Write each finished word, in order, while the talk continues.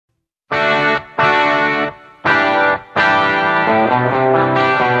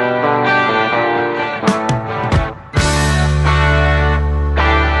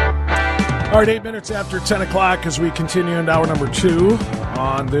right, 8 minutes after 10 o'clock as we continue into hour number 2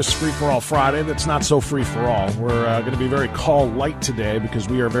 on this Free-for-All Friday that's not so free-for-all. We're going to be very call light today because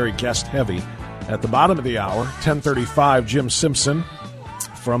we are very guest-heavy. At the bottom of the hour, 10:35, Jim Simpson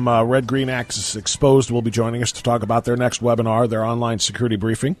from Red Green Axis Exposed will be joining us to talk about their next webinar, their online security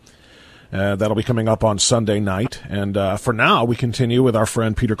briefing. That'll be coming up on Sunday night. And for now, we continue with our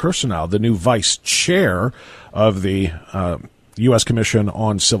friend Peter Kirsanow, the new vice chair of the U.S. Commission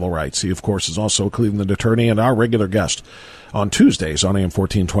on Civil Rights. He, of course, is also a Cleveland attorney and our regular guest on Tuesdays on AM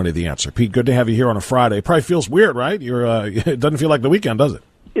 1420, The Answer. Pete, good to have you here on a Friday. Probably feels weird, right? It doesn't feel like the weekend, does it?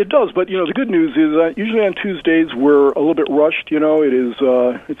 It does, but, the good news is usually on Tuesdays we're a little bit rushed,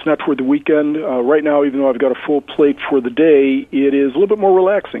 it's not toward the weekend. Right now, even though I've got a full plate for the day, it is a little bit more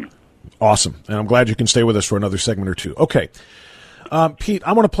relaxing. Awesome, and I'm glad you can stay with us for another segment or two. Okay, Pete,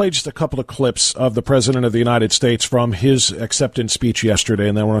 I want to play just a couple of clips of the President of the United States from his acceptance speech yesterday,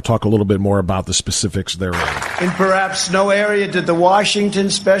 and then I want to talk a little bit more about the specifics therein. In perhaps no area did the Washington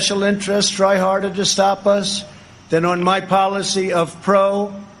special interests try harder to stop us than on my policy of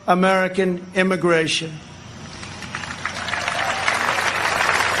pro-American immigration.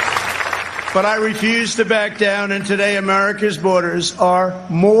 But I refuse to back down, and today America's borders are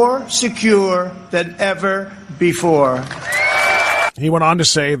more secure than ever before. He went on to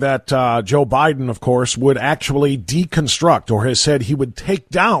say that Joe Biden, of course, would actually deconstruct, or has said he would take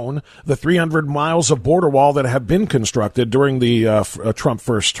down the 300 miles of border wall that have been constructed during the Trump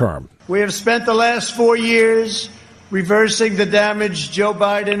first term. We have spent the last 4 years reversing the damage Joe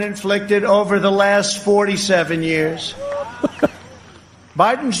Biden inflicted over the last 47 years.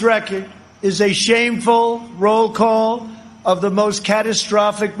 Biden's record is a shameful roll call of the most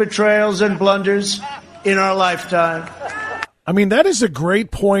catastrophic betrayals and blunders in our lifetime. I mean, that is a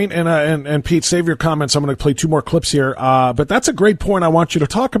great point, and Pete, save your comments. I'm going to play 2 more clips here, but that's a great point I want you to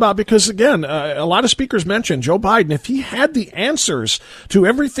talk about because, again, a lot of speakers mentioned Joe Biden. If he had the answers to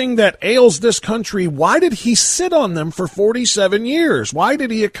everything that ails this country, why did he sit on them for 47 years? Why did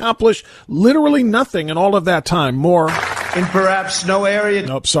he accomplish literally nothing in all of that time? More. In perhaps no area.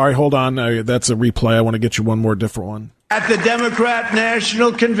 Nope, sorry, hold on. That's a replay. I want to get you one more different one. At the Democrat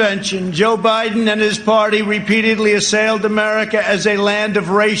National Convention, Joe Biden and his party repeatedly assailed America as a land of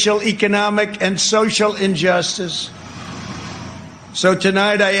racial, economic, and social injustice. So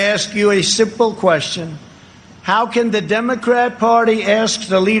tonight I ask you a simple question. How can the Democrat Party ask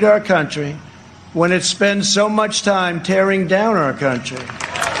to lead our country when it spends so much time tearing down our country?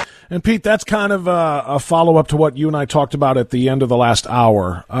 And Pete, that's kind of a follow-up to what you and I talked about at the end of the last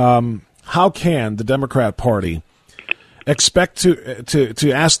hour. How can the Democrat Party expect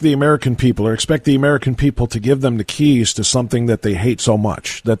to ask the American people or expect the American people to give them the keys to something that they hate so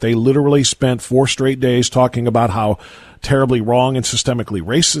much, that they literally spent 4 straight days talking about how terribly wrong and systemically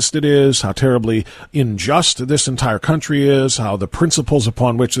racist it is, how terribly unjust this entire country is, how the principles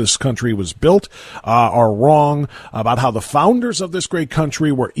upon which this country was built are wrong, about how the founders of this great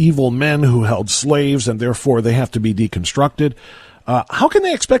country were evil men who held slaves and therefore they have to be deconstructed. How can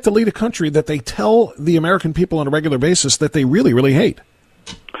they expect to lead a country that they tell the American people on a regular basis that they really, really hate?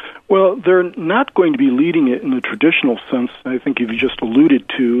 Well, they're not going to be leading it in the traditional sense I think you just alluded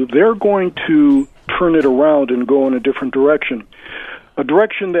to. They're going to turn it around and go in a different direction, a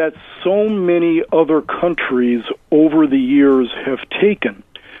direction that so many other countries over the years have taken.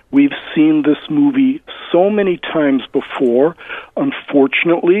 We've seen this movie so many times before.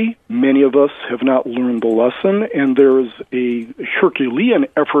 Unfortunately, many of us have not learned the lesson, and there is a Herculean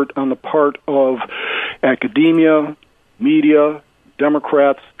effort on the part of academia, media,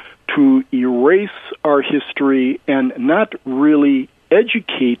 Democrats to erase our history and not really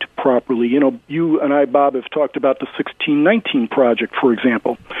educate properly. You and I, Bob, have talked about the 1619 Project, for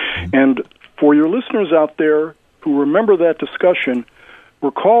example. And for your listeners out there who remember that discussion,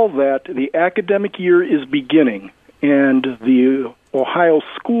 recall that the academic year is beginning, and the Ohio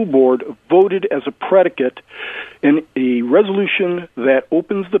School Board voted as a predicate in a resolution that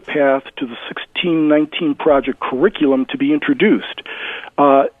opens the path to the 1619 Project curriculum to be introduced.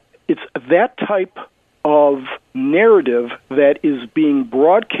 It's that type of narrative that is being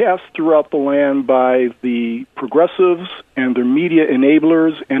broadcast throughout the land by the progressives and their media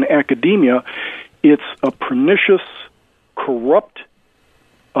enablers and academia. It's a pernicious, corrupt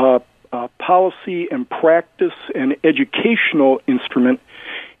policy and practice and educational instrument,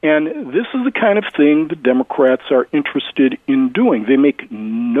 and this is the kind of thing the Democrats are interested in doing. They make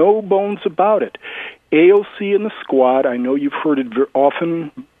no bones about it. AOC and the squad, I know you've heard it very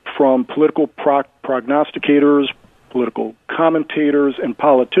often from political prognosticators, political commentators, and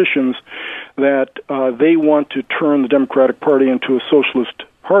politicians that they want to turn the Democratic Party into a socialist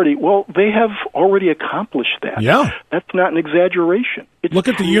Party, well, they have already accomplished that. Yeah. That's not an exaggeration. Look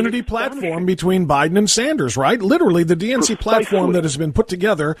at the unity platform between Biden and Sanders, right? Literally, the DNC platform that has been put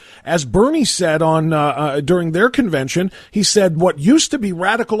together, as Bernie said on during their convention, he said what used to be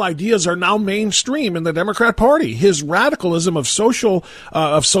radical ideas are now mainstream in the Democrat Party. His radicalism of socialism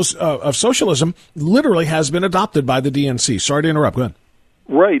literally has been adopted by the DNC. Sorry to interrupt. Go ahead.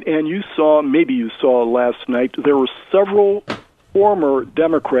 Right, and maybe you saw last night, there were several former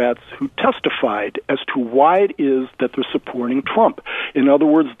Democrats who testified as to why it is that they're supporting Trump. In other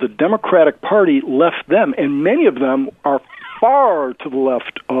words, the Democratic Party left them, and many of them are far to the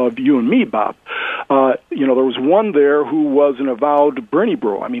left of you and me, Bob. There was one there who was an avowed Bernie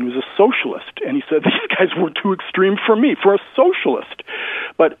bro. I mean, he was a socialist, and he said, these guys were too extreme for me, for a socialist.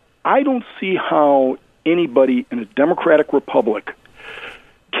 But I don't see how anybody in a democratic republic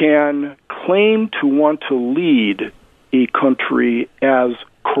can claim to want to lead a country as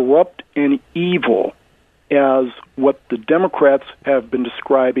corrupt and evil as what the Democrats have been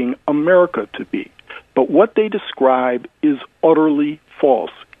describing America to be. But what they describe is utterly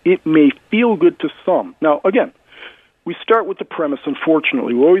false. It may feel good to some. Now, again, we start with the premise,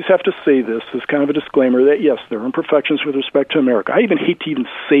 unfortunately. We always have to say this as kind of a disclaimer that, yes, there are imperfections with respect to America. I even hate to even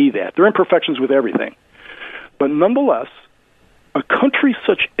say that. There are imperfections with everything. But nonetheless, a country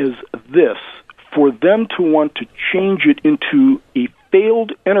such as this, for them to want to change it into a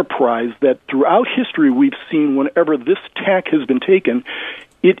failed enterprise that throughout history we've seen whenever this tack has been taken,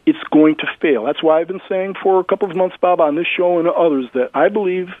 it's going to fail. That's why I've been saying for a couple of months, Bob, on this show and others, that I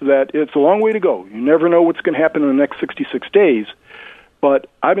believe that it's a long way to go. You never know what's going to happen in the next 66 days. But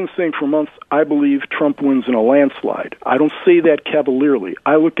I've been saying for months, I believe Trump wins in a landslide. I don't say that cavalierly.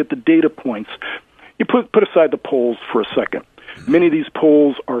 I look at the data points. You put aside the polls for a second. Many of these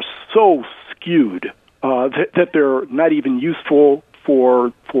polls are so skewed that they're not even useful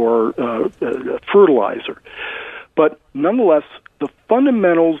for fertilizer. But nonetheless, the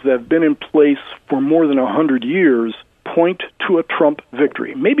fundamentals that have been in place for more than 100 years point to a Trump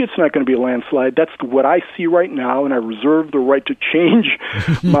victory. Maybe it's not going to be a landslide. That's what I see right now, and I reserve the right to change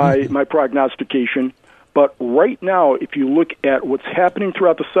my prognostication. But right now, if you look at what's happening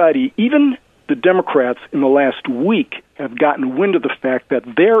throughout the society, even the Democrats in the last week have gotten wind of the fact that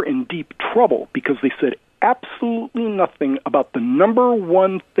they're in deep trouble because they said absolutely nothing about the number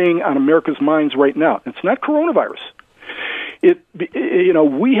one thing on America's minds right now. It's not coronavirus. We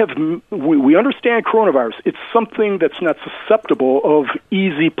understand coronavirus. It's something that's not susceptible of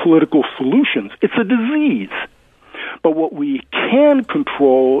easy political solutions. It's a disease. But what we can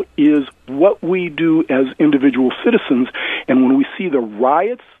control is what we do as individual citizens. And when we see the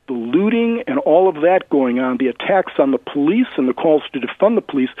riots, the looting, and all of that going on, the attacks on the police and the calls to defund the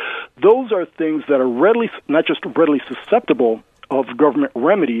police, those are things that are not just readily susceptible of government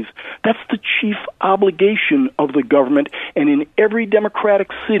remedies. That's the chief obligation of the government. And in every democratic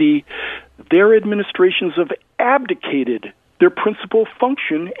city, their administrations have abdicated their principal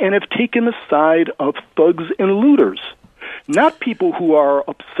function and have taken the side of thugs and looters. Not people who are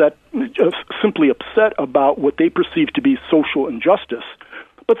simply upset about what they perceive to be social injustice,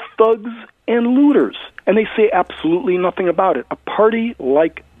 but thugs and looters. And they say absolutely nothing about it. A party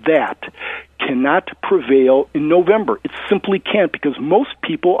like that cannot prevail in November. It simply can't, because most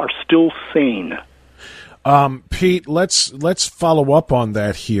people are still sane. Pete, let's follow up on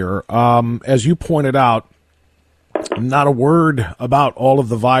that here. As you pointed out, not a word about all of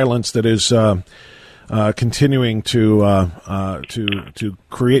the violence that is continuing to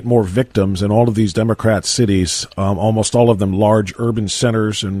create more victims in all of these Democrat cities, almost all of them large urban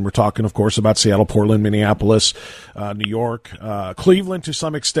centers. And we're talking, of course, about Seattle, Portland, Minneapolis, New York, Cleveland to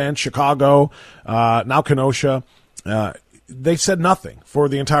some extent, Chicago, now Kenosha. They said nothing for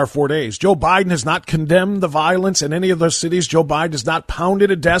the entire 4 days. Joe Biden has not condemned the violence in any of those cities. Joe Biden has not pounded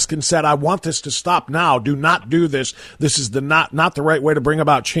a desk and said, I want this to stop now. Do not do this. This is not the right way to bring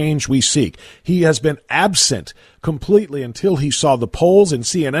about change we seek. He has been absent completely until he saw the polls, and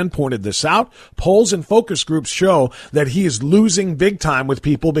CNN pointed this out. Polls and focus groups show that he is losing big time with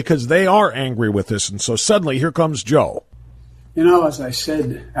people because they are angry with this. And so suddenly here comes Joe. You know, as I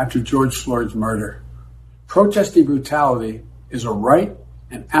said after George Floyd's murder, protesting brutality is a right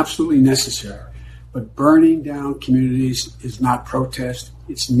and absolutely necessary, but burning down communities is not protest.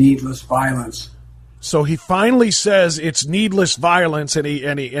 It's needless violence. So he finally says it's needless violence, and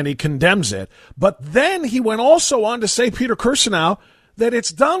he condemns it. But then he went also on to say, Peter Kirsanow, that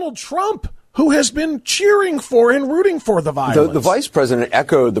it's Donald Trump who has been cheering for and rooting for the violence. The vice president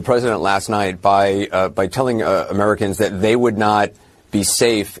echoed the president last night by telling Americans that they would not be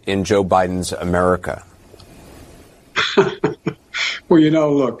safe in Joe Biden's America.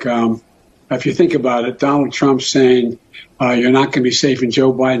 Well, look, if you think about it, Donald Trump saying you're not going to be safe in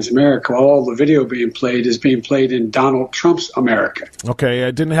Joe Biden's America, all the video being played is being played in Donald Trump's America. Okay,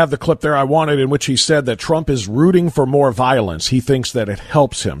 I didn't have the clip there I wanted in which he said that Trump is rooting for more violence. He thinks that it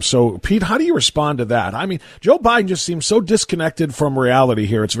helps him. So, Pete, how do you respond to that? I mean, Joe Biden just seems so disconnected from reality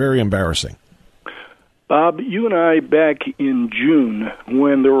here. It's very embarrassing. Bob, you and I, back in June,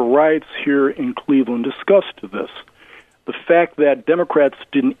 when there were riots here in Cleveland, discussed this. The fact that Democrats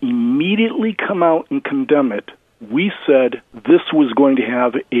didn't immediately come out and condemn it, we said this was going to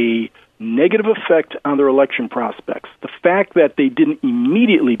have a negative effect on their election prospects. The fact that they didn't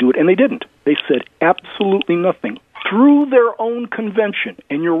immediately do it, and they didn't. They said absolutely nothing through their own convention.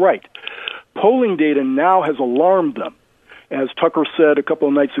 And you're right. Polling data now has alarmed them. As Tucker said a couple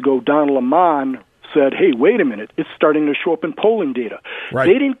of nights ago, Don Lemon said, hey, wait a minute, it's starting to show up in polling data. Right.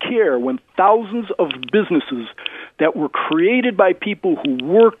 They didn't care when thousands of businesses that were created by people who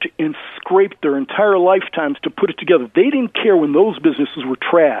worked and scraped their entire lifetimes to put it together, they didn't care when those businesses were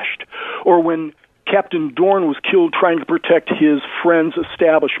trashed, or when Captain Dorn was killed trying to protect his friend's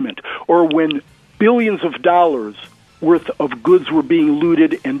establishment, or when billions of dollars worth of goods were being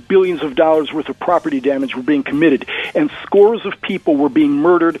looted and billions of dollars worth of property damage were being committed, and scores of people were being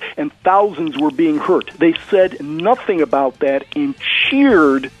murdered and thousands were being hurt. They said nothing about that and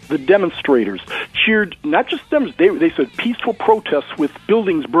cheered the demonstrators. Cheered not just them, they said peaceful protests with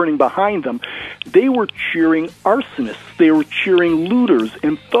buildings burning behind them. They were cheering arsonists. They were cheering looters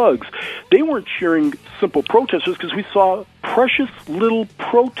and thugs. They weren't cheering simple protesters because we saw precious little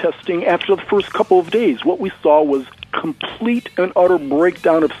protesting after the first couple of days. What we saw was complete and utter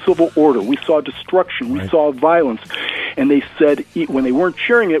breakdown of civil order. We saw destruction. We saw violence. And they said when they weren't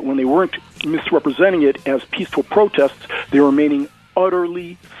cheering it, when they weren't misrepresenting it as peaceful protests, they were remaining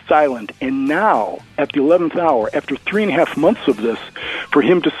utterly silent. And now, at the 11th hour, after 3.5 months of this, for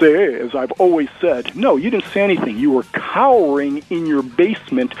him to say, hey, as I've always said, no, you didn't say anything. You were cowering in your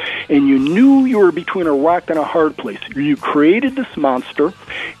basement, and you knew you were between a rock and a hard place. You created this monster,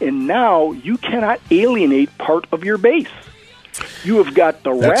 and now you cannot alienate part of your base. You have got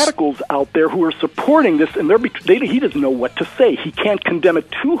the radicals out there who are supporting this, and he doesn't know what to say. He can't condemn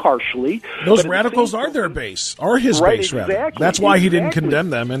it too harshly. Those radicals are their base, are his base, rather. Exactly, That's why he didn't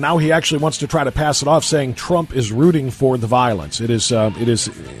condemn them, and now he actually wants to try to pass it off, saying Trump is rooting for the violence.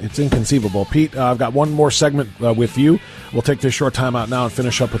 It's inconceivable. Pete, I've got one more segment with you. We'll take this short time out now and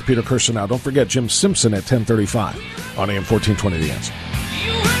finish up with Peter Kirsanow. Don't forget Jim Simpson at 10:35 on AM 1420 The Answer.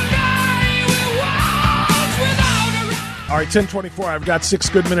 All right, 10:24. I've got 6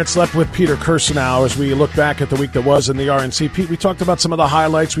 good minutes left with Peter Kirsanow as we look back at the week that was in the RNC. Pete, we talked about some of the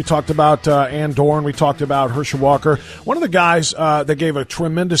highlights. We talked about Ann Dorn. We talked about Herschel Walker. One of the guys that gave a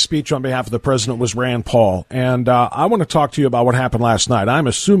tremendous speech on behalf of the president was Rand Paul. And I want to talk to you about what happened last night. I'm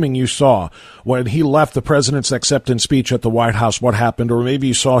assuming you saw when he left the president's acceptance speech at the White House what happened, or maybe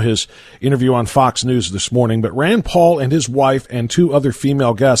you saw his interview on Fox News this morning. But Rand Paul and his wife and 2 other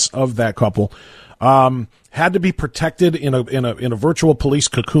female guests of that couple had to be protected in a virtual police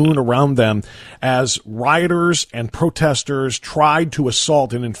cocoon around them as rioters and protesters tried to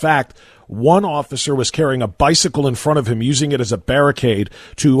assault. And in fact, one officer was carrying a bicycle in front of him, using it as a barricade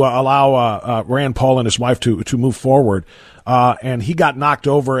to allow Rand Paul and his wife to move forward. And he got knocked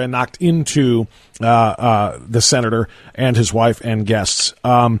over and knocked into the senator and his wife and guests.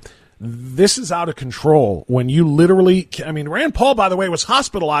 This is out of control when you literally, Rand Paul, by the way, was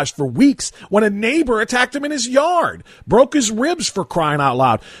hospitalized for weeks when a neighbor attacked him in his yard, broke his ribs, for crying out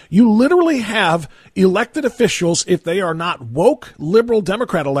loud. You literally have elected officials, if they are not woke, liberal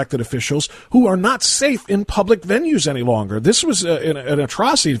Democrat elected officials, who are not safe in public venues any longer. This was an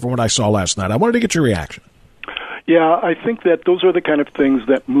atrocity from what I saw last night. I wanted to get your reaction. Yeah, I think that those are the kind of things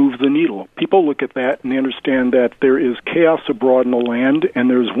that move the needle. People look at that and they understand that there is chaos abroad in the land, and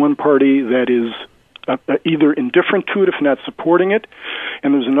there's one party that is either indifferent to it, if not supporting it,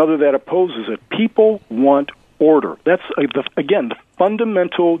 and there's another that opposes it. People want order. That's, again, the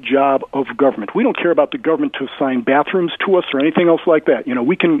fundamental job of government. We don't care about the government to assign bathrooms to us or anything else like that.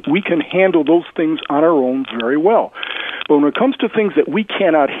 We can handle those things on our own very well. But when it comes to things that we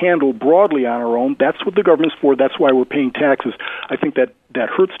cannot handle broadly on our own, that's what the government's for. That's why we're paying taxes. I think that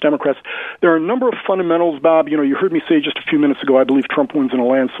hurts Democrats. There are a number of fundamentals, Bob. You heard me say just a few minutes ago, I believe Trump wins in a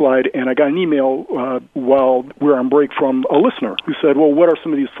landslide, and I got an email while we were on break from a listener who said, well, what are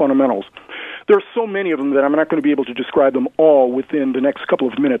some of these fundamentals? There are so many of them that I'm not going to be able to describe them all within the next couple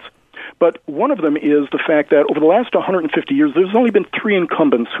of minutes. But one of them is the fact that over the last 150 years, there's only been 3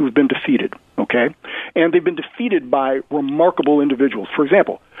 incumbents who've been defeated, okay? And they've been defeated by remarkable individuals. For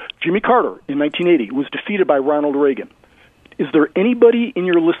example, Jimmy Carter in 1980 was defeated by Ronald Reagan. is there anybody in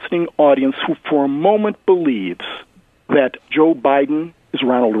your listening audience who for a moment believes that Joe Biden is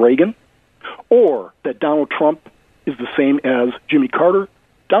Ronald Reagan or that Donald Trump is the same as Jimmy Carter?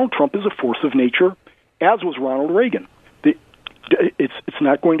 Donald Trump is a force of nature, as was Ronald Reagan. It's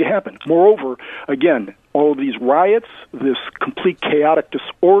not going to happen. Moreover, again, all of these riots, this complete chaotic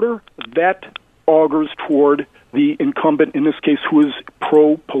disorder, that augurs toward the incumbent, in this case, who is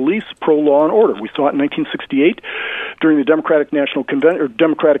pro-police, pro-law and order. We saw it in 1968 during the Democratic National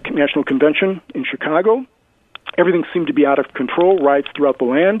Convention in Chicago. Everything seemed to be out of control, riots throughout the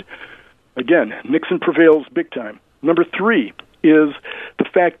land. Again, Nixon prevails big time. Number 3 is the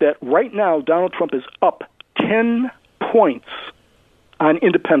fact that right now Donald Trump is up 10 points on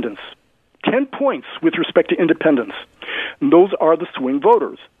independence. 10 points with respect to independence. And those are the swing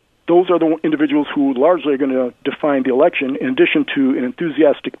voters. Those are the individuals who largely are going to define the election, in addition to an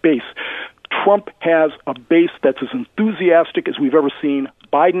enthusiastic base. Trump has a base that's as enthusiastic as we've ever seen.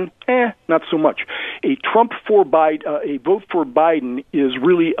 Biden, not so much. A vote for Biden is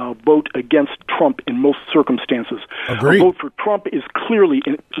really a vote against Trump in most circumstances. Agreed. A vote for Trump is clearly,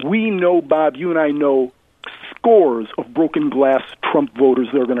 we know, Bob, you and I know, scores of broken glass Trump voters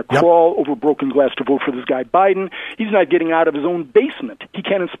that are going to crawl over broken glass to vote for this guy Biden. He's not getting out of his own basement. He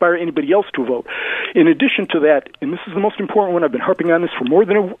can't inspire anybody else to vote. In addition to that, and this is the most important one, I've been harping on this for more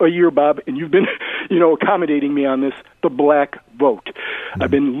than a year, Bob, and you've been, accommodating me on this, the black vote. I've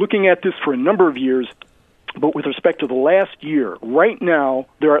been looking at this for a number of years, but with respect to the last year, right now,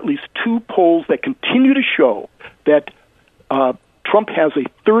 there are at least 2 polls that continue to show that Trump has a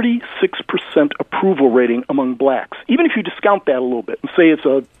 36% approval rating among blacks. Even if you discount that a little bit and say it's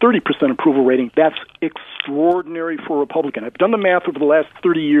a 30% approval rating, that's extraordinary for a Republican. I've done the math over the last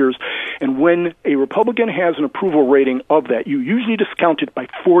 30 years, and when a Republican has an approval rating of that, you usually discount it by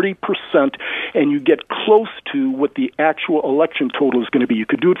 40%, and you get close to what the actual election total is going to be. You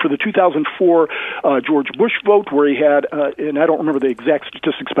could do it for the 2004 George Bush vote, where he had, and I don't remember the exact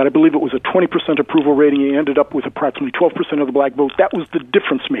statistics, but I believe it was a 20% approval rating. He ended up with approximately 12% of the black vote. That was the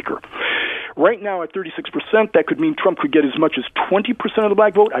difference maker. Right now at 36%, that could mean Trump could get as much as 20% of the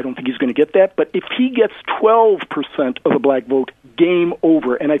black vote. I don't think he's going to get that. But if he gets 12% of the black vote, game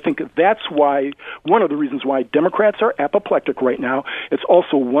over. And I think that's why, one of the reasons why Democrats are apoplectic right now. It's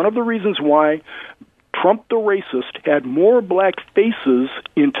also one of the reasons why Trump the racist had more black faces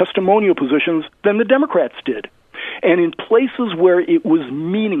in testimonial positions than the Democrats did. And in places where it was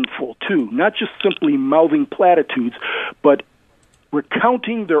meaningful, too, not just simply mouthing platitudes, but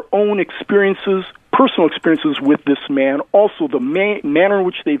recounting their own experiences, personal experiences with this man, also the manner in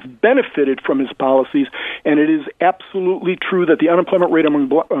which they've benefited from his policies. And it is absolutely true that the unemployment rate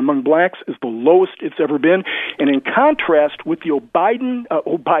among blacks is the lowest it's ever been. And in contrast with the Obama-Biden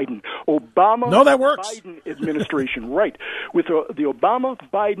administration, right, with the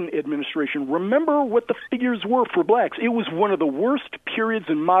Obama-Biden administration, remember what the figures were for blacks. It was one of the worst periods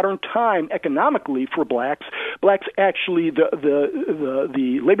in modern time economically for blacks. Blacks actually,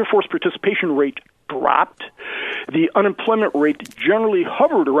 the labor force participation rate dropped. The unemployment rate generally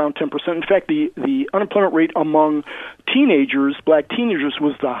hovered around 10%. In fact, the unemployment rate among teenagers, black teenagers,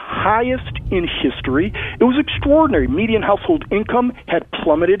 was the highest in history. It was extraordinary. Median household income had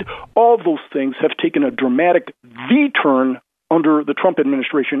plummeted. All of those things have taken a dramatic V-turn under the Trump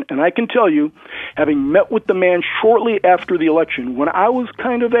administration. And I can tell you, having met with the man shortly after the election, when I was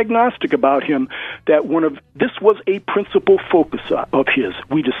kind of agnostic about him, that this was a principal focus of his.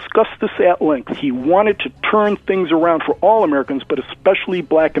 We discussed this at length. He wanted to turn things around for all Americans, but especially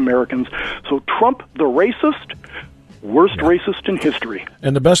black Americans. So Trump, the racist, worst racist in history.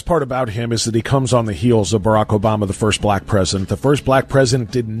 And the best part about him is that he comes on the heels of Barack Obama, the first black president. The first black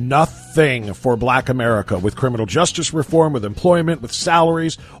president did nothing for black America with criminal justice reform, with employment, with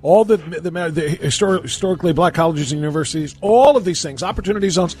salaries, all the historically black colleges and universities, all of these things, opportunity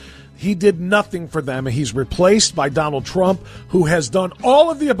zones. He did nothing for them. He's replaced by Donald Trump, who has done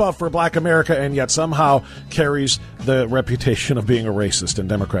all of the above for black America and yet somehow carries the reputation of being a racist in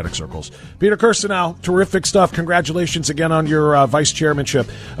Democratic circles. Peter Kirstenau, terrific stuff. Congratulations again on your vice chairmanship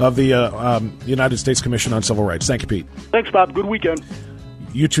of the United States Commission on Civil Rights. Thank you, Pete. Thanks, Bob. Good weekend.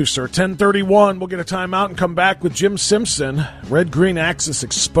 You too, sir. 10:31. We'll get a timeout and come back with Jim Simpson. Red-Green Axis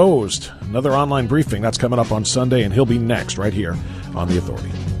Exposed. Another online briefing. That's coming up on Sunday, and he'll be next right here on The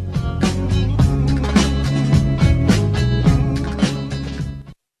Authority.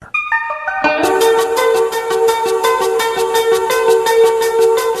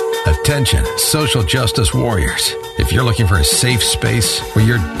 Attention, social justice warriors. If you're looking for a safe space where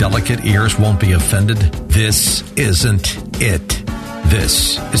your delicate ears won't be offended, this isn't it.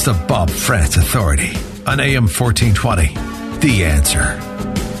 This is the Bob France Authority on AM 1420. The Answer.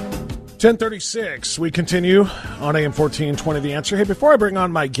 10:36. We continue on AM 1420. The Answer. Hey, before I bring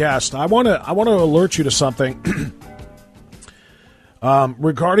on my guest, I want to alert you to something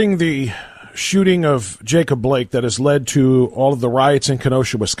regarding the shooting of Jacob Blake that has led to all of the riots in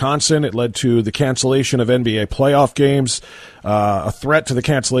Kenosha, Wisconsin. It led to the cancellation of NBA playoff games, a threat to the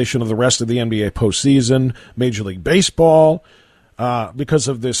cancellation of the rest of the NBA postseason, Major League Baseball, because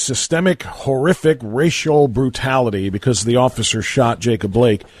of this systemic, horrific racial brutality because the officer shot Jacob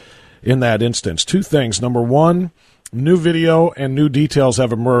Blake in that instance. Two things. Number one, new video and new details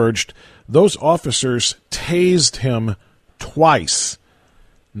have emerged. Those officers tased him twice.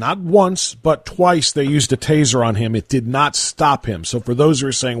 Not once, but twice they used a taser on him. It did not stop him. So for those who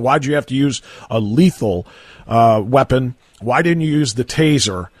are saying, why'd you have to use a lethal weapon? Why didn't you use the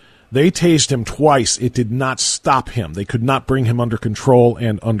taser? They tased him twice. It did not stop him. They could not bring him under control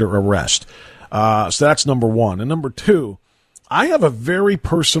and under arrest. So that's number one. And number two, I have a very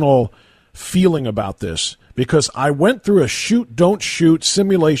personal feeling about this because I went through a shoot, don't shoot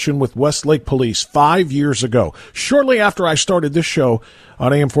simulation with Westlake Police 5 years ago, shortly after I started this show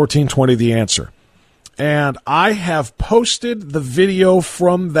on AM 1420, The Answer. And I have posted the video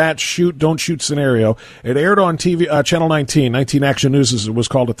from that shoot, don't shoot scenario. It aired on TV, Channel 19 Action News as it was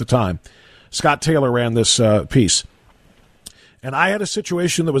called at the time. Scott Taylor ran this piece. And I had a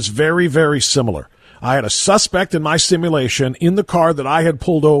situation that was very, very similar. I had a suspect in my simulation in the car that I had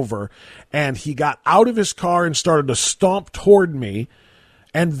pulled over, and he got out of his car and started to stomp toward me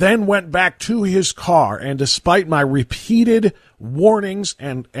and then went back to his car. And despite my repeated warnings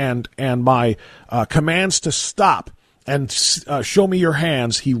and my commands to stop and show me your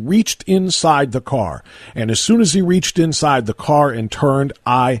hands, he reached inside the car. And as soon as he reached inside the car and turned,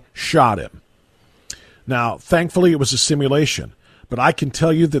 I shot him. Now, thankfully, it was a simulation. But I can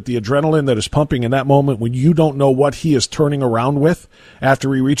tell you that the adrenaline that is pumping in that moment when you don't know what he is turning around with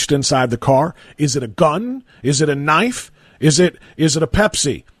after he reached inside the car. Is it a gun? Is it a knife? Is it a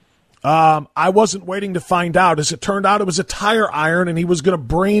Pepsi? I wasn't waiting to find out. As it turned out, it was a tire iron, and he was going to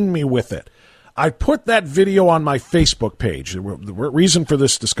brain me with it. I put that video on my Facebook page, the reason for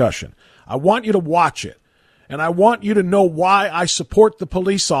this discussion. I want you to watch it. And I want you to know why I support the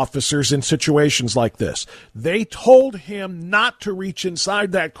police officers in situations like this. They told him not to reach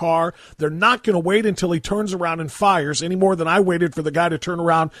inside that car. They're not going to wait until he turns around and fires any more than I waited for the guy to turn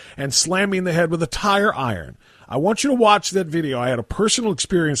around and slam me in the head with a tire iron. I want you to watch that video. I had a personal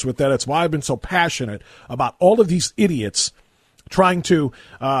experience with that. That's why I've been so passionate about all of these idiots trying to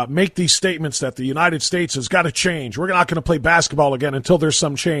make these statements that the United States has got to change. We're not going to play basketball again until there's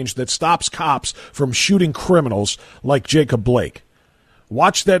some change that stops cops from shooting criminals like Jacob Blake.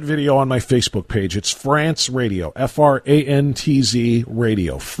 Watch that video on my Facebook page. It's France Radio, FRANTZ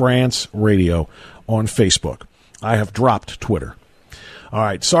Radio, France Radio on Facebook. I have dropped Twitter. All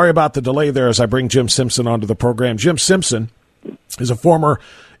right, sorry about the delay there as I bring Jim Simpson onto the program. Jim Simpson is a former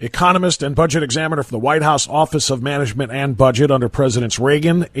economist and budget examiner for the White House Office of Management and Budget under Presidents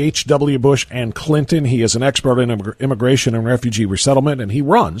Reagan, H.W. Bush, and Clinton. He is an expert in immigration and refugee resettlement, and he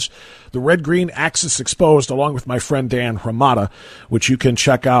runs the Red Green Axis Exposed along with my friend Dan Ramada, which you can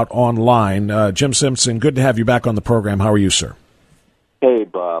check out online. Jim Simpson, good to have you back on the program. How are you, sir? Hey,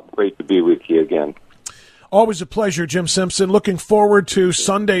 Bob. Great to be with you again. Always a pleasure, Jim Simpson. Looking forward to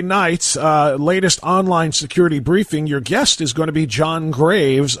Sunday night's latest online security briefing. Your guest is going to be John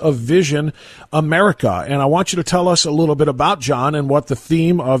Graves of Vision America. And I want you to tell us a little bit about John and what the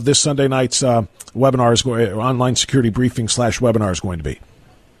theme of this Sunday night's webinar is online security briefing / webinar is going to be.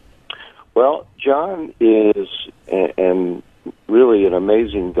 Well, John is and really an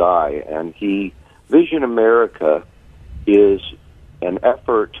amazing guy. And Vision America is an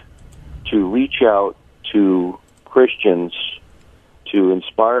effort to reach out to Christians to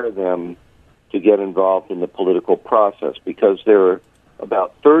inspire them to get involved in the political process, because there are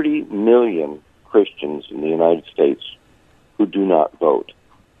about 30 million Christians in the United States who do not vote,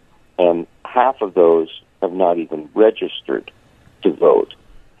 and half of those have not even registered to vote.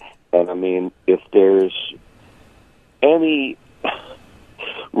 And I mean, if there's any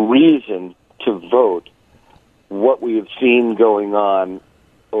reason to vote, what we have seen going on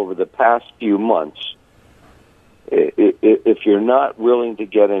over the past few months, if you're not willing to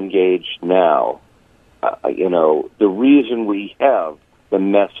get engaged now, the reason we have the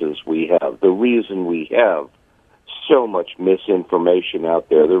messes we have, the reason we have so much misinformation out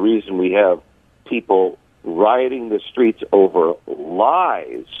there, the reason we have people rioting the streets over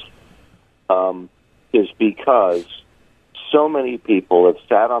lies, is because so many people have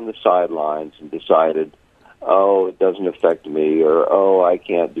sat on the sidelines and decided, oh, it doesn't affect me, or, oh, I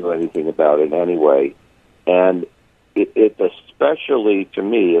can't do anything about it anyway. And it's especially, to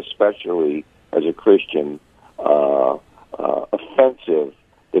me, especially as a Christian, offensive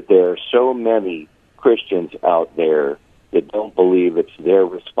that there are so many Christians out there that don't believe it's their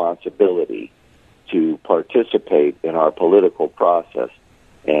responsibility to participate in our political process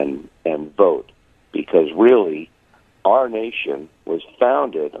and vote. Because really, our nation was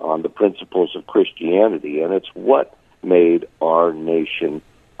founded on the principles of Christianity, and it's what made our nation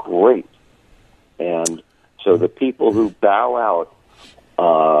great. And so the people who bow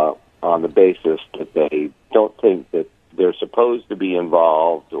out on the basis that they don't think that they're supposed to be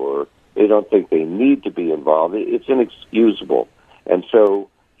involved, or they don't think they need to be involved, it's inexcusable. And so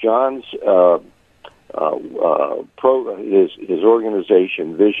John's his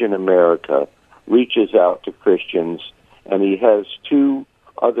organization, Vision America, reaches out to Christians, and he has two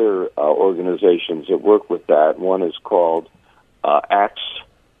other organizations that work with that. One is called Acts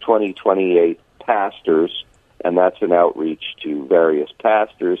 2028 Pastors, and that's an outreach to various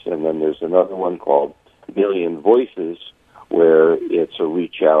pastors. And then there's another one called Million Voices, where it's a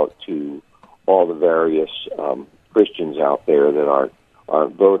reach out to all the various Christians out there that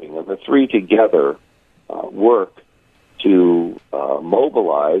aren't voting. And the three together work to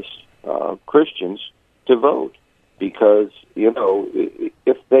mobilize Christians to vote, because,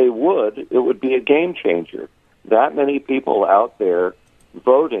 if they would, it would be a game changer. That many people out there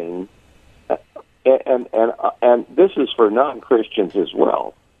voting, and this is for non-Christians as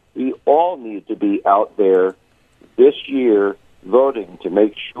well. We all need to be out there this year voting to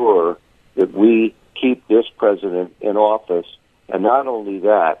make sure that we keep this president in office, and not only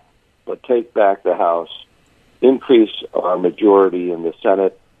that, but take back the House, increase our majority in the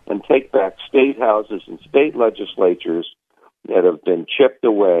Senate, and take back state houses and state legislatures that have been chipped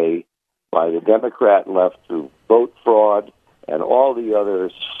away by the Democrat left through vote fraud and all the other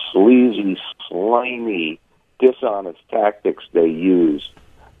sleazy, slimy, dishonest tactics they use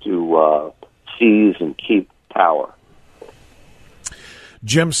to seize and keep power.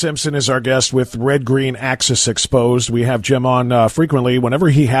 Jim Simpson is our guest with Red Green Axis Exposed. We have Jim on frequently. Whenever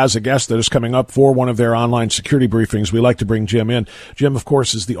he has a guest that is coming up for one of their online security briefings, we like to bring Jim in. Jim, of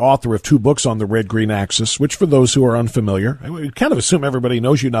course, is the author of 2 books on the Red Green Axis, which, for those who are unfamiliar, we kind of assume everybody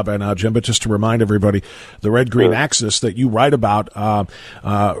knows you now by now, Jim, but just to remind everybody, the Red Green Axis that you write about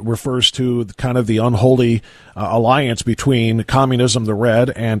refers to kind of the unholy alliance between communism, the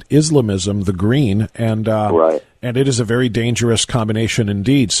red, and Islamism, the green, and right. And it is a very dangerous combination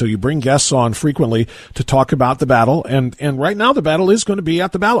indeed. So you bring guests on frequently to talk about the battle. And right now the battle is going to be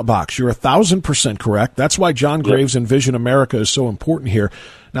at the ballot box. You're 1,000% correct. That's why John Graves and Vision America is so important here.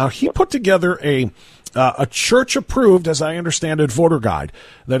 Now, he put together a church-approved, as I understand it, voter guide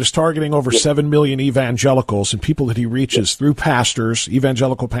that is targeting over 7 million evangelicals and people that he reaches through pastors,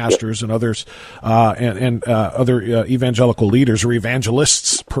 evangelical pastors, and others, and other evangelical leaders or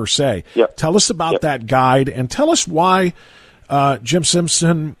evangelists per se. Tell us about that guide, and tell us why Jim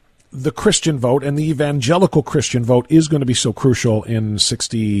Simpson, the Christian vote and the evangelical Christian vote is going to be so crucial in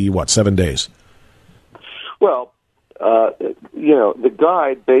 7 days. Well, the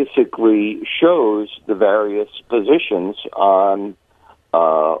guide basically shows the various positions on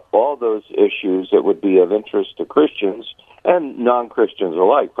all those issues that would be of interest to Christians and non-Christians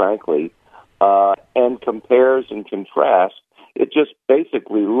alike, frankly, and compares and contrasts. It just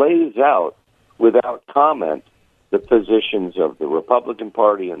basically lays out without comment the positions of the Republican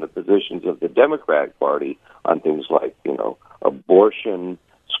Party and the positions of the Democratic Party on things like, abortion,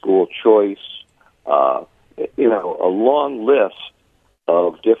 school choice, a long list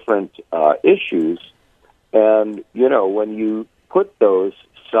of different issues. And, when you put those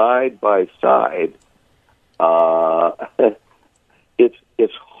side by side,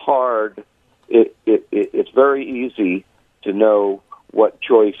 it's hard. It's very easy to know what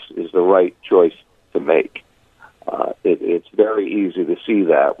choice is the right choice to make. It's very easy to see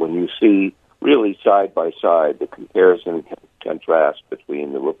that when you see really side by side the comparison and contrast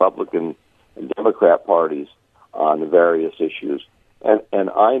between the Republican and Democrat parties on the various issues. And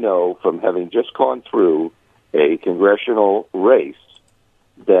I know from having just gone through a congressional race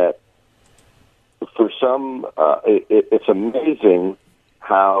that for some, it's amazing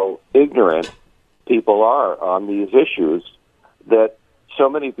how ignorant people are on these issues, that so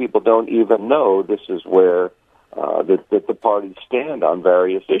many people don't even know this is where that the parties stand on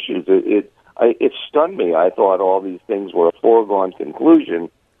various issues. It stunned me. I thought all these things were a foregone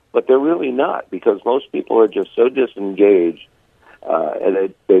conclusion, but they're really not, because most people are just so disengaged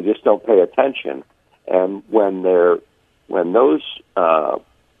and they just don't pay attention. And when those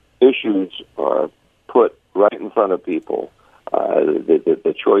issues are put right in front of people,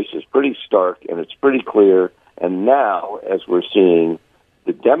 the choice is pretty stark and it's pretty clear, And now, as we're seeing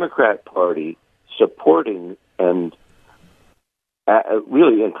the Democrat Party supporting and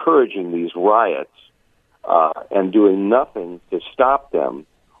really encouraging these riots and doing nothing to stop them,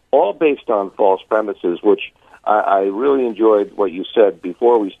 all based on false premises, which I really enjoyed what you said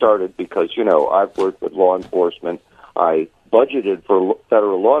before we started because, I've worked with law enforcement. I budgeted for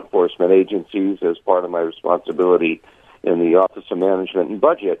federal law enforcement agencies as part of my responsibility in the Office of Management and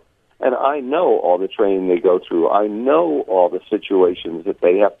Budget. And I know all the training they go through. I know all the situations that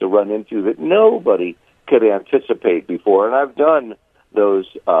they have to run into that nobody could anticipate before. And I've done those,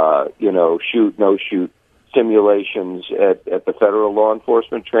 shoot, no shoot simulations at the Federal Law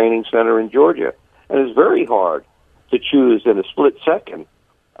Enforcement Training Center in Georgia. And it's very hard to choose in a split second,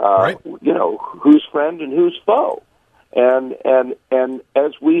 who's friend and who's foe. And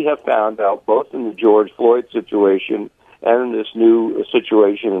as we have found out, both in the George Floyd situation and in this new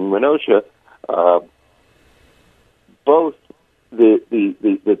situation in Kenosha, both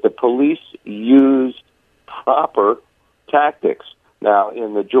the police used proper tactics. Now,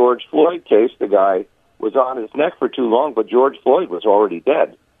 in the George Floyd case, the guy was on his neck for too long, but George Floyd was already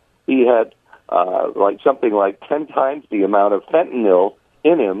dead. He had something like 10 times the amount of fentanyl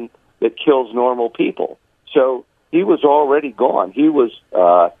in him that kills normal people. So he was already gone. He was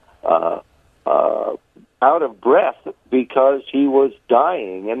out of breath because he was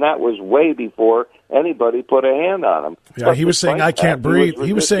dying, and that was way before anybody put a hand on him. Yeah, but he was saying, "I can't breathe."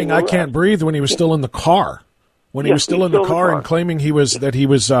 He was saying, "I can't breathe" when he was still in the car. When he was still in the car and claiming he was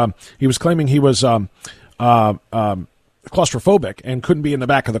claustrophobic and couldn't be in the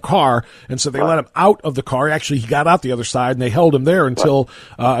back of the car, and so they let him out of the car. Actually, he got out the other side, and they held him there until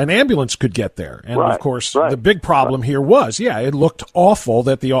an ambulance could get there. And of course, the big problem here was, it looked awful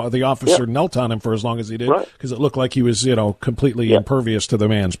that the officer knelt on him for as long as he did, because it looked like he was, completely impervious to the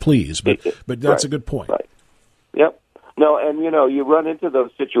man's pleas. But that's a good point. Right. Yep. No, and you run into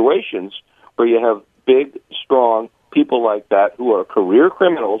those situations where you have big, strong people like that who are career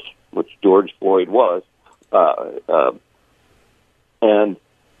criminals, which George Floyd was. And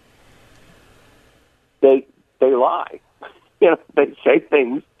they lie. They say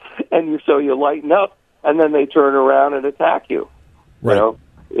things, and so you lighten up, and then they turn around and attack you. Right.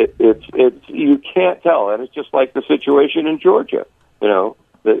 It's you can't tell, and it's just like the situation in Georgia. The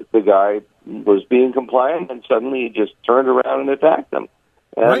guy was being compliant, and suddenly he just turned around and attacked them.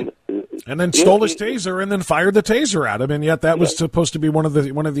 And then stole his taser and then fired the taser at him, and yet that was supposed to be one of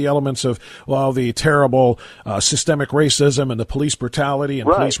the elements of the terrible systemic racism and the police brutality and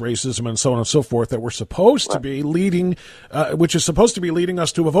police racism and so on and so forth that we're supposed to be leading, which is supposed to be leading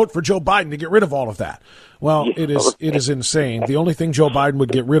us to a vote for Joe Biden to get rid of all of that. Well, it is insane. The only thing Joe Biden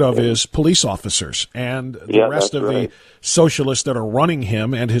would get rid of is police officers, and the rest of the socialists that are running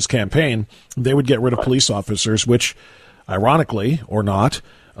him and his campaign, they would get rid of police officers, which, ironically or not,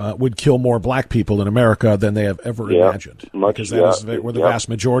 would kill more black people in America than they have ever imagined, because that is where the vast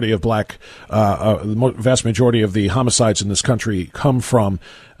majority of vast majority of the homicides in this country come from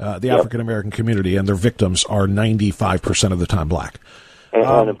the African American community, and their victims are 95% of the time black.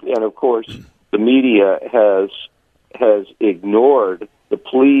 And of course, the media has ignored the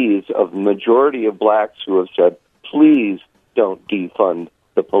pleas of the majority of blacks who have said, "Please don't defund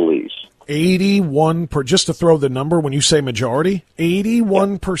the police." 81 just to throw the number, when you say majority,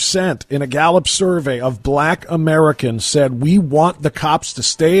 81% in a Gallup survey of black Americans said we want the cops to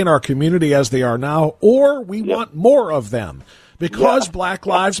stay in our community as they are now, or we want more of them, because black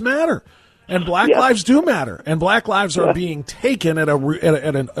lives matter. And black lives do matter, and black lives are being taken at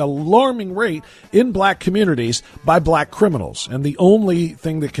an alarming rate in black communities by black criminals, and the only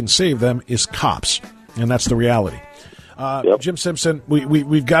thing that can save them is cops, and that's the reality. Jim Simpson,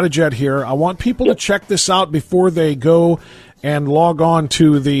 we've got a jet here. I want people to check this out before they go and log on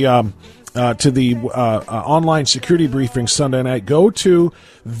to the online security briefing Sunday night. Go to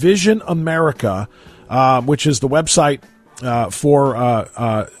Vision America, which is the website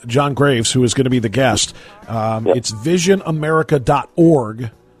for John Graves, who is going to be the guest. It's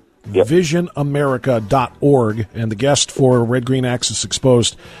visionamerica.org. visionamerica.org, and the guest for Red Green Axis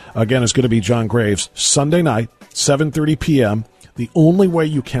Exposed, again, is going to be John Graves, Sunday night, 7:30 p.m. The only way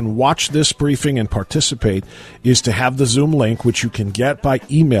you can watch this briefing and participate is to have the Zoom link, which you can get by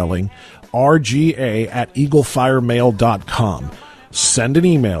emailing rga@eaglefiremail.com. Send an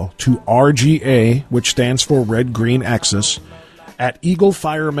email to RGA, which stands for Red Green Axis, at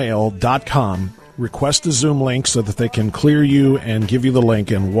eaglefiremail.com. Request a Zoom link so that they can clear you and give you the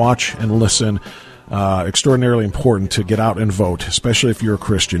link and watch and listen. Extraordinarily important to get out and vote, especially if you're a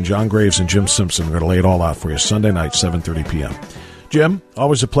Christian. John Graves and Jim Simpson are going to lay it all out for you Sunday night, 7:30 p.m. Jim,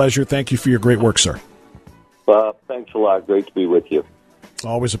 always a pleasure. Thank you for your great work, sir. Bob, thanks a lot. Great to be with you.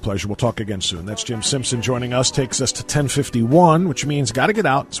 Always a pleasure. We'll talk again soon. That's Jim Simpson joining us. Takes us to 10:51, which means got to get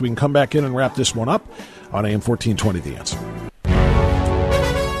out so we can come back in and wrap this one up on AM 1420, The Answer.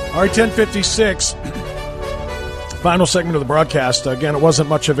 All right, 10:56. Final segment of the broadcast. Again, it wasn't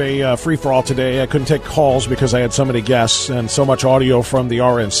much of a free-for-all today. I couldn't take calls because I had so many guests and so much audio from the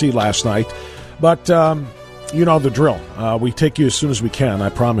RNC last night. But you know the drill. We take you as soon as we can, I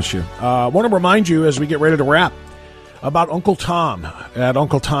promise you. I want to remind you as we get ready to wrap about Uncle Tom at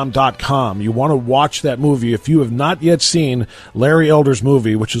UncleTom.com. You want to watch that movie. If you have not yet seen Larry Elder's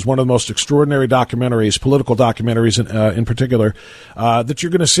movie, which is one of the most extraordinary documentaries, political documentaries in particular, that you're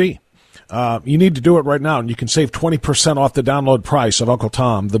going to see. You need to do it right now, and you can save 20% off the download price of Uncle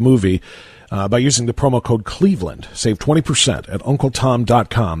Tom, the movie, by using the promo code Cleveland. Save 20% at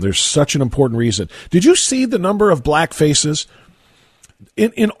UncleTom.com. There's such an important reason. Did you see the number of black faces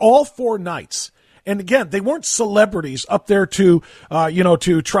in all 4 nights? And again, they weren't celebrities up there to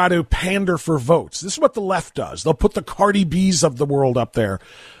try to pander for votes. This is what the left does. They'll put the Cardi B's of the world up there.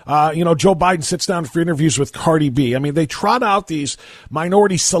 Joe Biden sits down for interviews with Cardi B. I mean, they trot out these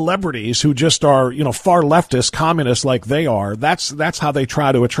minority celebrities who just are, far leftist, communists like they are. That's how they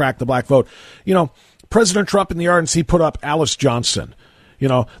try to attract the black vote. President Trump and the RNC put up Alice Johnson.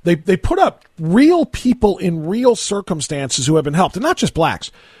 They put up real people in real circumstances who have been helped, and not just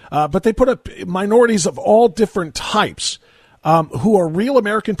blacks. But they put up minorities of all different types who are real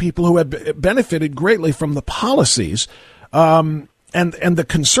American people who have benefited greatly from the policies and the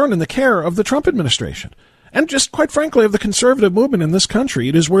concern and the care of the Trump administration. And just quite frankly, of the conservative movement in this country.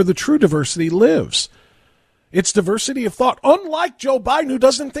 It is where the true diversity lives. It's diversity of thought, unlike Joe Biden, who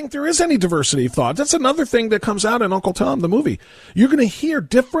doesn't think there is any diversity of thought. That's another thing that comes out in Uncle Tom, the movie. You're going to hear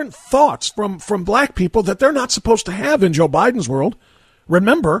different thoughts from black people that they're not supposed to have in Joe Biden's world.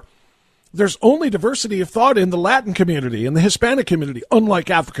 Remember, there's only diversity of thought in the Latin community, in the Hispanic community, unlike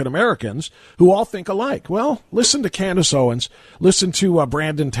African Americans who all think alike. Well, listen to Candace Owens, listen to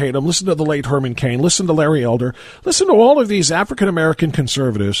Brandon Tatum, listen to the late Herman Cain, listen to Larry Elder, listen to all of these African American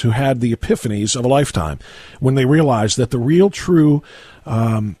conservatives who had the epiphanies of a lifetime when they realized that the real, true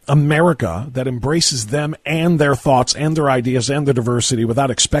America that embraces them and their thoughts and their ideas and their diversity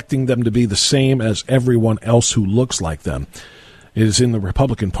without expecting them to be the same as everyone else who looks like them is in the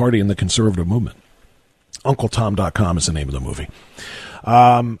Republican Party and the conservative movement. UncleTom.com is the name of the movie.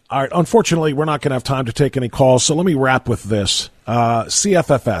 All right, unfortunately, we're not going to have time to take any calls, so let me wrap with this.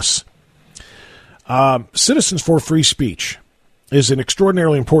 CFFS, Citizens for Free Speech, is an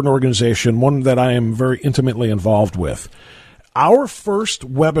extraordinarily important organization, one that I am very intimately involved with. Our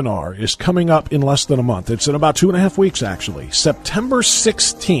first webinar is coming up in less than a month. It's in about 2.5 weeks, actually. September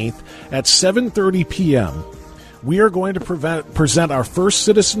 16th at 7:30 p.m., we are going to present our first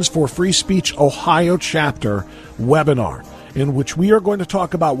Citizens for Free Speech Ohio chapter webinar, in which we are going to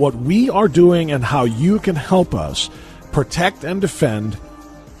talk about what we are doing and how you can help us protect and defend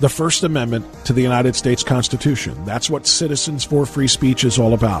the First Amendment to the United States Constitution. That's what Citizens for Free Speech is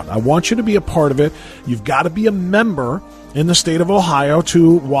all about. I want you to be a part of it. You've got to be a member in the state of Ohio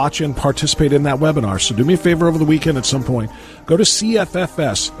to watch and participate in that webinar. So do me a favor over the weekend at some point. Go to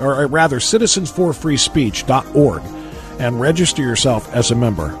CFFS, or rather citizensforfreespeech.org, and register yourself as a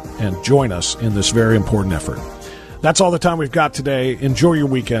member and join us in this very important effort. That's all the time we've got today. Enjoy your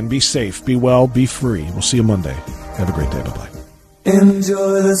weekend. Be safe, be well, be free. We'll see you Monday. Have a great day. Bye-bye.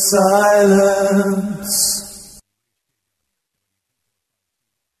 Enjoy the silence.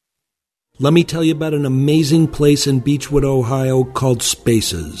 Let me tell you about an amazing place in Beechwood, Ohio called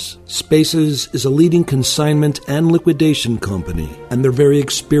Spaces. Spaces is a leading consignment and liquidation company, and their very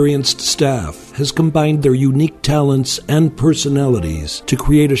experienced staff has combined their unique talents and personalities to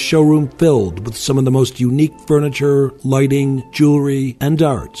create a showroom filled with some of the most unique furniture, lighting, jewelry, and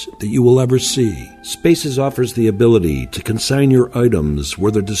art that you will ever see. Spaces offers the ability to consign your items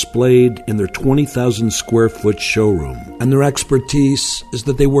where they're displayed in their 20,000 square foot showroom. And their expertise is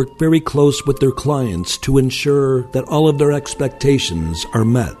that they work very close with their clients to ensure that all of their expectations are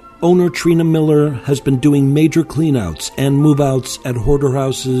met. Owner Trina Miller has been doing major cleanouts and move-outs at hoarder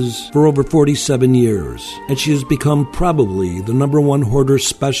houses for over 47 years, and she has become probably the #1 hoarder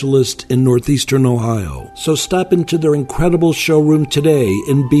specialist in northeastern Ohio. So stop into their incredible showroom today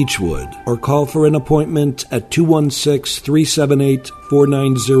in Beechwood, or call for an appointment at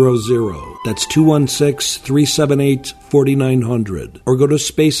 216-378-4900. That's 216-378-4900, or go to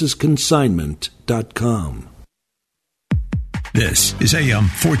spacesconsignment.com. This is AM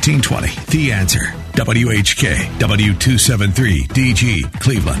 1420, The Answer. WHK, W273, DG,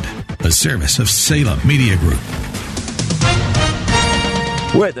 Cleveland. A service of Salem Media Group.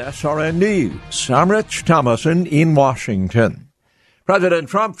 With SRN News, I'm Rich Thomason in Washington. President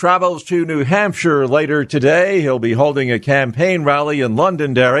Trump travels to New Hampshire later today. He'll be holding a campaign rally in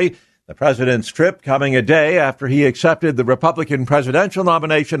Londonderry. The president's trip coming a day after he accepted the Republican presidential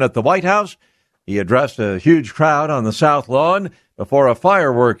nomination at the White House. He addressed a huge crowd on the South Lawn before a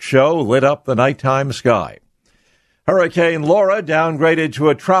fireworks show lit up the nighttime sky. Hurricane Laura, downgraded to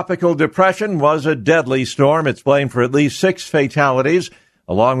a tropical depression, was a deadly storm. It's blamed for at least 6 fatalities,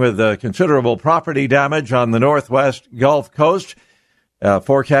 along with considerable property damage on the northwest Gulf Coast.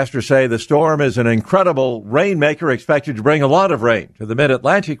 Forecasters say the storm is an incredible rainmaker, expected to bring a lot of rain to the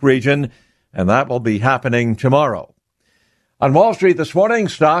mid-Atlantic region, and that will be happening tomorrow. On Wall Street this morning,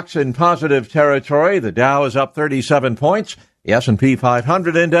 stocks in positive territory. The Dow is up 37 points. The S&P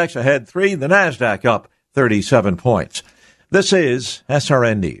 500 index ahead 3. The NASDAQ up 37 points. This is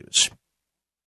SRN News.